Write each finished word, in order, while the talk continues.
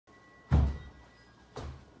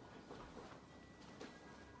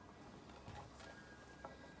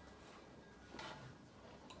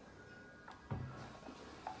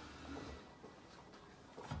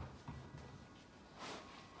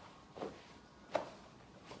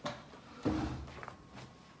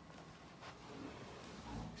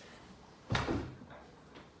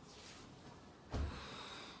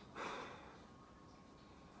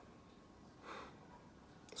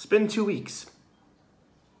been 2 weeks.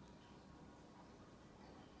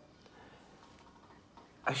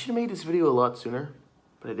 I should have made this video a lot sooner,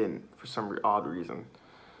 but I didn't for some odd reason.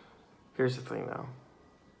 Here's the thing though.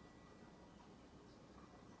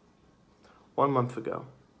 1 month ago,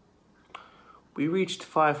 we reached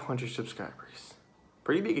 500 subscribers.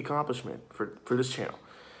 Pretty big accomplishment for this channel.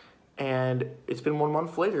 And it's been 1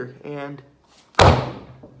 month later, and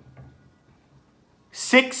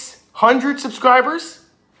 600 subscribers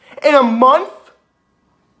in a month?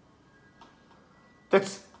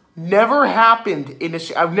 That's never happened in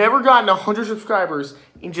this. I've never gotten 100 subscribers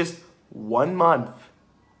in just 1 month.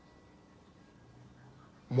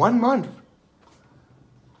 1 month.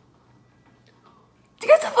 Do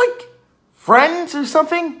you guys have, like, friends or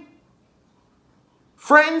something?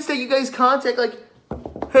 Friends that you guys contact, like,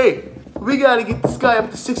 hey, we gotta get this guy up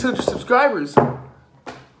to 600 subscribers.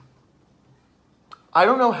 I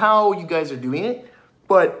don't know how you guys are doing it,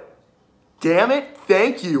 but damn it,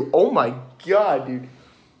 thank you. Oh my god, dude.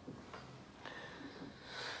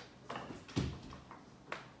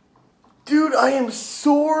 Dude, I am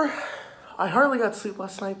sore. I hardly got sleep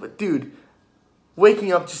last night, but dude,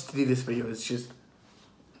 waking up just to do this video is just...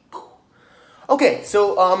 Okay,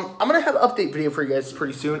 so I'm going to have an update video for you guys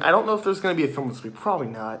pretty soon. I don't know if there's going to be a film this week. Probably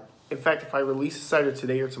not. In fact, if I release this either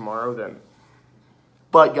today or tomorrow, then...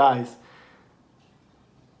 But guys,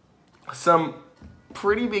 some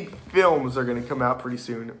pretty big films are going to come out pretty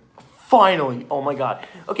soon. Finally. Oh my god.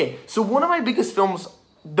 Okay, so one of my biggest films,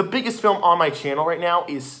 the biggest film on my channel right now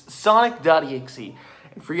is Sonic.exe.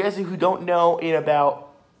 And for you guys who don't know, in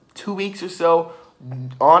about 2 weeks or so,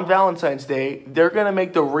 on Valentine's Day, they're going to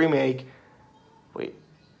make the remake... Wait,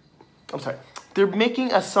 I'm sorry. They're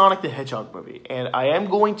making a Sonic the Hedgehog movie, and I am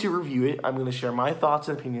going to review it. I'm going to share my thoughts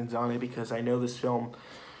and opinions on it because I know this film...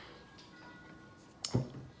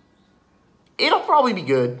 It'll probably be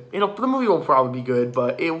good. The movie will probably be good,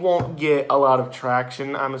 but it won't get a lot of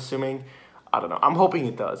traction, I'm assuming. I don't know. I'm hoping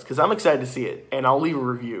it does because I'm excited to see it, and I'll leave a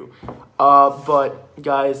review. But,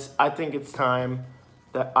 guys, I think it's time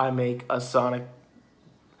that I make a Sonic.exe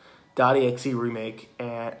remake,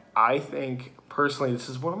 and I think... Personally, this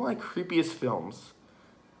is one of my creepiest films.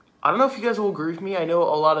 I don't know if you guys will agree with me. I know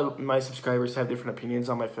a lot of my subscribers have different opinions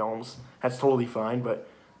on my films. That's totally fine, but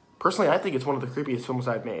personally, I think it's one of the creepiest films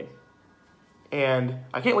I've made. And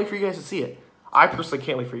I can't wait for you guys to see it. I personally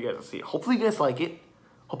can't wait for you guys to see it. Hopefully you guys like it.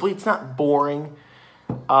 Hopefully it's not boring.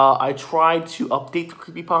 I tried to update the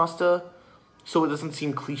creepypasta so it doesn't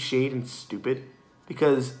seem cliched and stupid.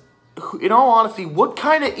 Because, in all honesty, what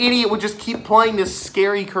kind of idiot would just keep playing this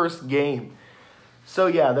scary, cursed game? So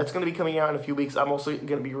yeah, that's going to be coming out in a few weeks. I'm also going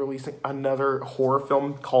to be releasing another horror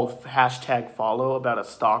film called #Follow about a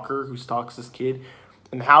stalker who stalks this kid.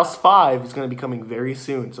 And House 5 is going to be coming very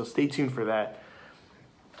soon, so stay tuned for that.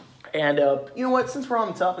 And you know what? Since we're on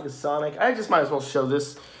the topic of Sonic, I just might as well show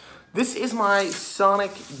this. This is my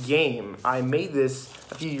Sonic game. I made this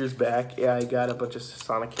a few years back. Yeah, I got a bunch of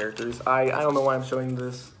Sonic characters. I don't know why I'm showing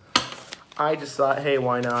this. I just thought, hey,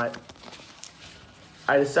 why not?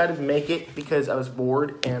 I decided to make it because I was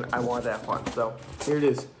bored and I wanted to have fun. So, here it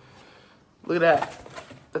is. Look at that.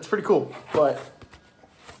 That's pretty cool. But,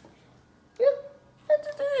 yeah,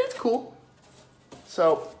 it's cool.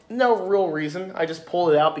 So, no real reason. I just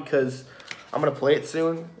pulled it out because I'm going to play it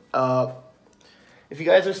soon. If you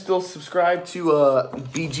guys are still subscribed to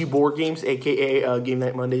BG Board Games, a.k.a. Game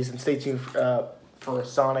Night Mondays, and stay tuned for a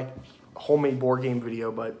Sonic homemade board game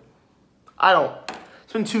video, but I don't...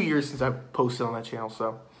 It's been 2 years since I've posted on that channel,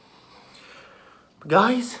 so. But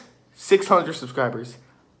guys, 600 subscribers.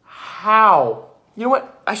 How? You know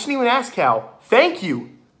what? I shouldn't even ask how. Thank you.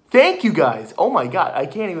 Thank you, guys. Oh, my God. I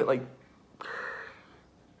can't even, like...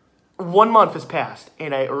 1 month has passed,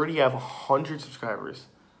 and I already have 100 subscribers.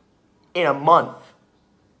 In a month.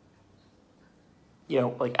 You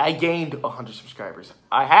know, like, I gained 100 subscribers.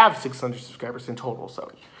 I have 600 subscribers in total,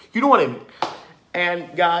 so. You know what I mean.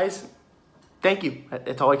 And, guys... Thank you.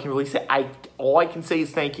 That's all I can really say. All I can say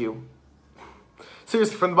is thank you.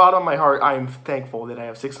 Seriously, from the bottom of my heart, I am thankful that I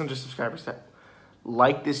have 600 subscribers that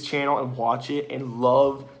like this channel and watch it and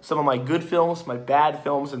love some of my good films, my bad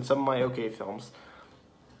films, and some of my okay films.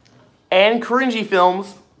 And cringy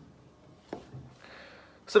films.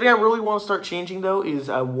 Something I really want to start changing, though, is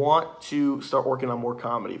I want to start working on more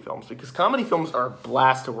comedy films. Because comedy films are a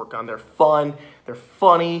blast to work on. They're fun, they're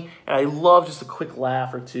funny, and I love just a quick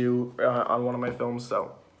laugh or two on one of my films.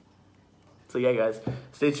 So yeah, guys,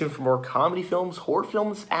 stay tuned for more comedy films, horror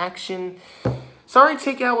films, action. Sorry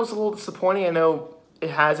Takeout was a little disappointing. I know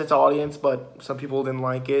it has its audience, but some people didn't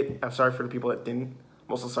like it. I'm sorry for the people that didn't.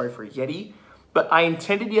 I'm also sorry for Yeti. But I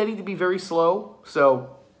intended Yeti to be very slow,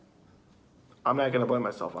 so... I'm not going to blame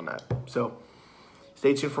myself on that. So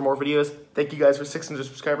stay tuned for more videos. Thank you guys for 600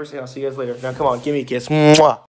 subscribers, and I'll see you guys later. Now, come on, give me a kiss. Mwah.